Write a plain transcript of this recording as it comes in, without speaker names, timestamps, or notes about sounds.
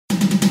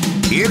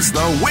It's the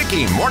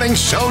WIKY Morning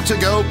Show to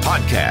Go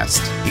podcast.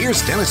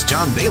 Here's Dennis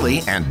John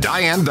Bailey and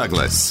Diane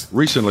Douglas.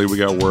 Recently, we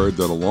got word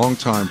that a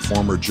longtime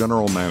former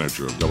general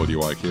manager of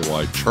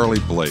WIKY, Charlie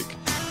Blake,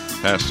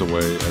 passed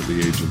away at the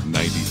age of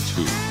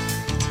 92.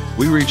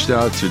 We reached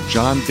out to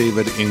John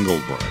David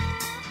Engelbrecht,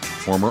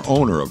 former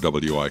owner of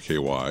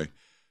WIKY,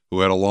 who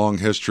had a long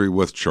history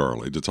with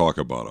Charlie, to talk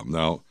about him.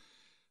 Now,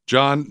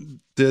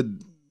 John,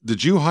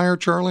 did you hire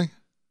Charlie?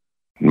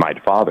 My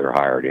father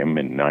hired him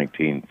in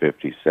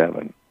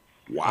 1957.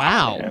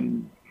 Wow.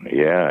 And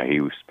yeah,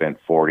 he spent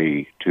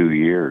 42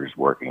 years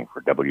working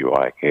for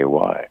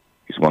WIKY.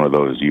 He's one of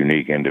those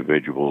unique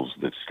individuals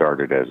that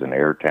started as an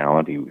air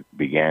talent. He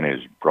began his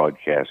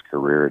broadcast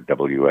career at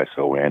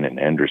WSON in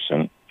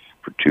Henderson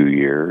for 2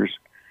 years,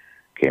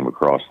 came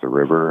across the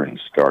river and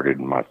started,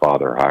 and my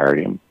father hired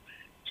him,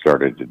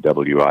 started at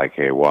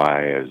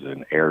WIKY as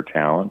an air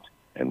talent,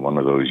 and one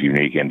of those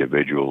unique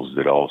individuals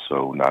that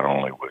also not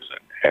only was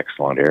an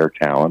excellent air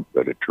talent,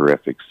 but a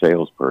terrific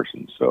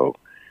salesperson. So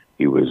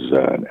he was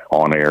an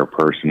on-air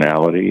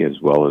personality as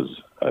well as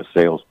a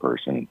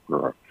salesperson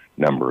for a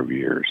number of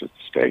years at the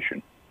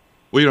station.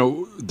 Well, you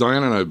know,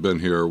 Diane and I have been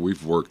here.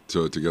 We've worked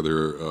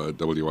together at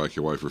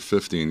WIKY for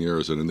 15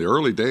 years, and in the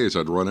early days,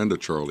 I'd run into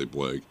Charlie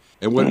Blake.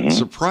 And what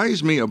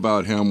surprised me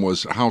about him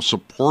was how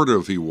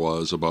supportive he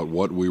was about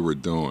what we were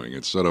doing.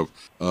 Instead of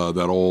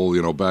that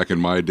old, back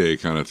in my day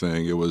kind of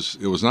thing, it was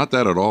not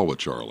that at all with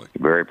Charlie.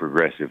 Very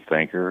progressive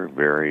thinker,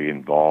 very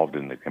involved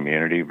in the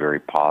community, very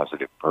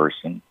positive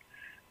person.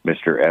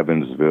 Mr.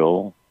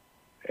 Evansville,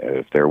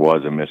 if there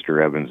was a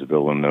Mr.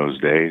 Evansville in those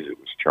days, it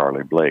was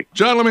Charlie Blake.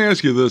 John, let me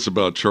ask you this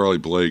about Charlie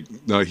Blake.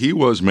 Now, he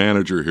was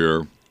manager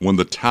here when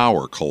the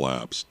tower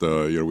collapsed.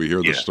 We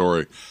hear the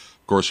story,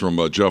 of course,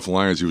 from Jeff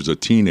Lyons. He was a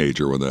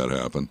teenager when that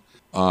happened.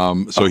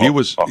 He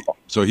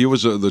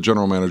was the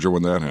general manager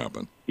when that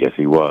happened. Yes,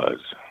 he was,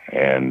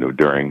 and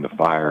during the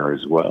fire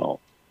as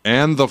well.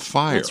 And the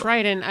fire. That's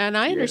right. And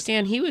I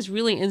understand he was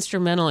really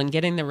instrumental in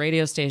getting the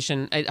radio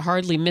station. I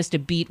hardly missed a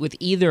beat with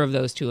either of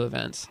those two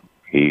events.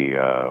 He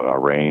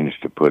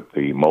arranged to put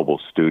the mobile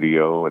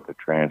studio at the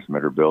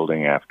transmitter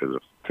building after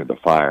the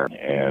fire.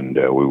 And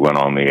we went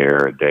on the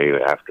air a day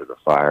after the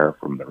fire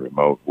from the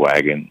remote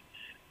wagon,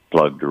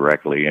 plugged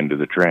directly into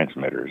the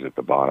transmitters at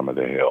the bottom of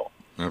the hill.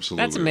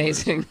 Absolutely. That's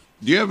amazing.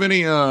 Do you have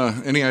any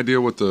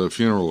idea what the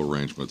funeral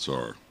arrangements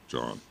are,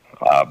 John?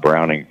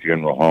 Browning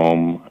Funeral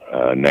Home,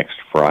 next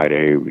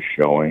Friday was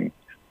showing,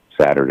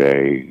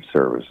 Saturday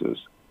services.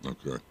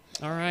 Okay.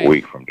 All right. A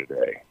week from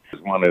today. He's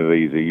one of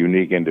these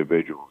unique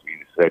individuals. He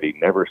said he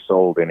never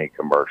sold any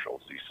commercials.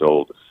 He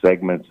sold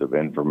segments of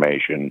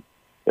information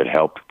that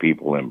helped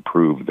people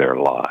improve their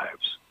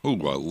lives. Oh,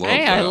 I love that.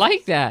 Hey, I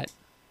like that.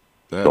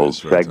 That sold is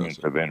fantastic.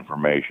 Segments of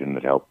information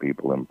that help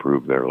people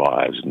improve their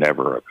lives,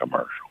 never a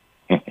commercial.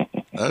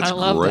 That's I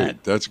love great.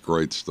 that. That's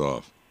great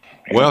stuff.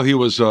 Well, he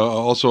was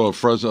also a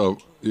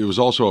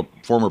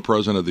former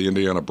president of the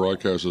Indiana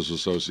Broadcasters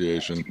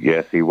Association.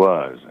 Yes, he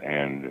was,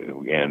 and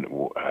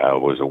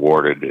was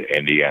awarded the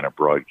Indiana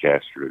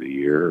Broadcaster of the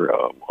Year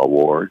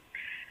award.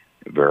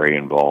 Very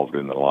involved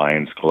in the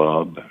Lions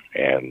Club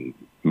and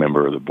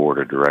member of the board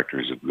of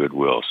directors of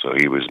Goodwill. So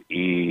he was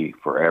E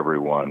for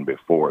everyone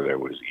before there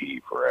was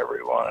E for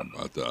everyone.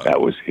 That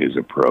was his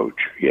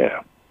approach.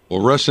 Yeah.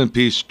 Well, rest in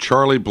peace,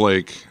 Charlie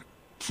Blake,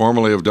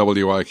 formerly of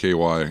WIKY,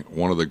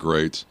 one of the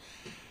greats.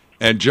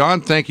 And John,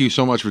 thank you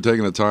so much for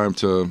taking the time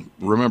to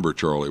remember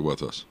Charlie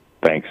with us.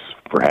 Thanks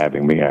for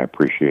having me. I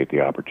appreciate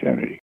the opportunity.